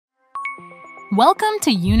Welcome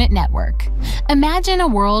to Unit Network. Imagine a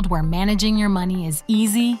world where managing your money is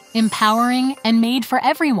easy, empowering, and made for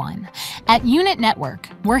everyone. At Unit Network,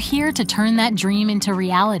 we're here to turn that dream into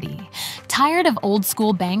reality. Tired of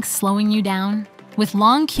old-school banks slowing you down? With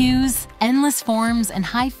long queues, endless forms, and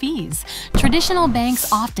high fees, traditional banks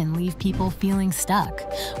often leave people feeling stuck.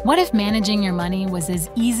 What if managing your money was as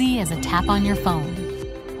easy as a tap on your phone?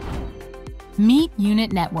 Meet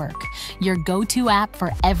Unit Network, your go-to app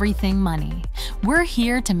for everything money. We're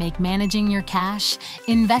here to make managing your cash,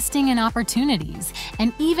 investing in opportunities,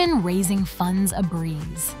 and even raising funds a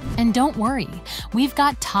breeze. And don't worry, we've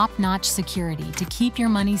got top-notch security to keep your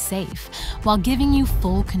money safe while giving you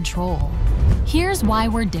full control. Here's why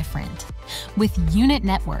we're different. With Unit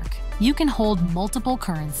Network, you can hold multiple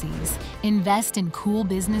currencies, invest in cool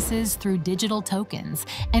businesses through digital tokens,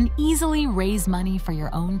 and easily raise money for your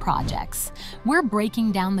own projects. We're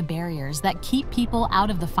breaking down the barriers that keep people out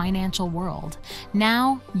of the financial world.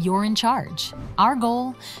 Now, you're in charge. Our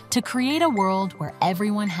goal? To create a world where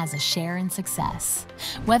everyone has a share in success.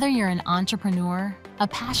 Whether you're an entrepreneur, a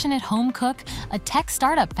passionate home cook, a tech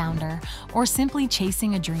startup founder, or simply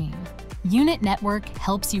chasing a dream, Unit Network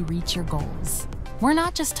helps you reach your goals. We're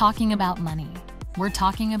not just talking about money. We're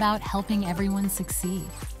talking about helping everyone succeed.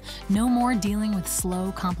 No more dealing with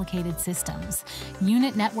slow, complicated systems.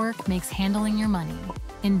 Unit Network makes handling your money,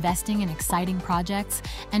 investing in exciting projects,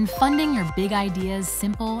 and funding your big ideas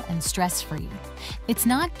simple and stress-free. It's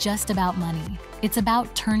not just about money. It's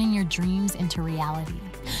about turning your dreams into reality.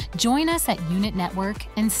 Join us at Unit Network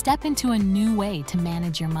and step into a new way to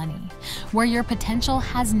manage your money, where your potential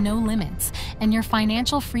has no limits and your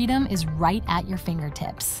financial freedom is right at your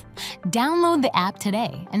fingertips. Download the app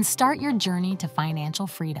today and start your journey to financial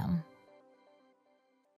freedom.